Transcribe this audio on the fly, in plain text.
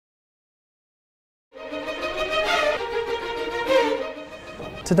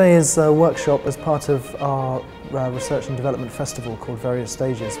Today is a workshop as part of our research and development festival called Various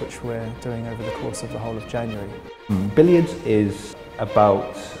Stages, which we're doing over the course of the whole of January. Billiards is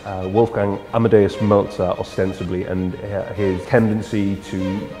about Wolfgang Amadeus Mozart, ostensibly, and his tendency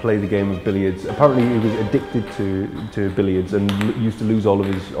to play the game of billiards. Apparently he was addicted to billiards and used to lose all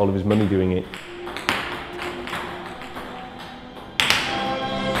of his money doing it.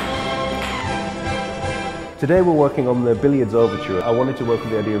 Today we're working on the Billiards Overture. I wanted to work with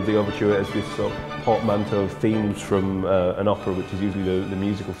the idea of the overture as this sort of portmanteau of themes from an opera, which is usually the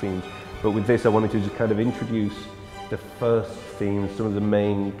musical themes. But with this I wanted to just kind of introduce the first themes, some of the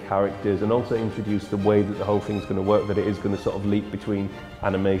main characters, and also introduce the way that the whole thing's going to work, that it is going to sort of leap between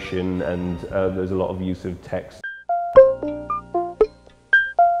animation and there's a lot of use of text.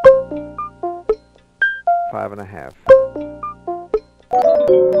 5.5.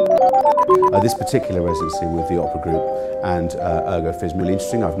 This particular residency with the opera group and Ergo is really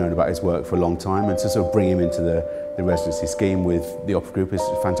interesting. I've known about his work for a long time, and to sort of bring him into the residency scheme with the opera group is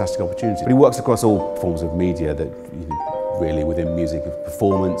a fantastic opportunity. But he works across all forms of media, that really within music,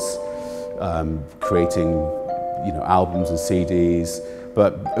 performance, creating albums and CDs,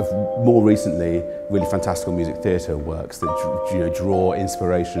 but more recently really fantastical music theatre works that draw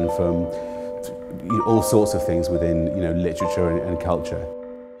inspiration from all sorts of things within literature and culture.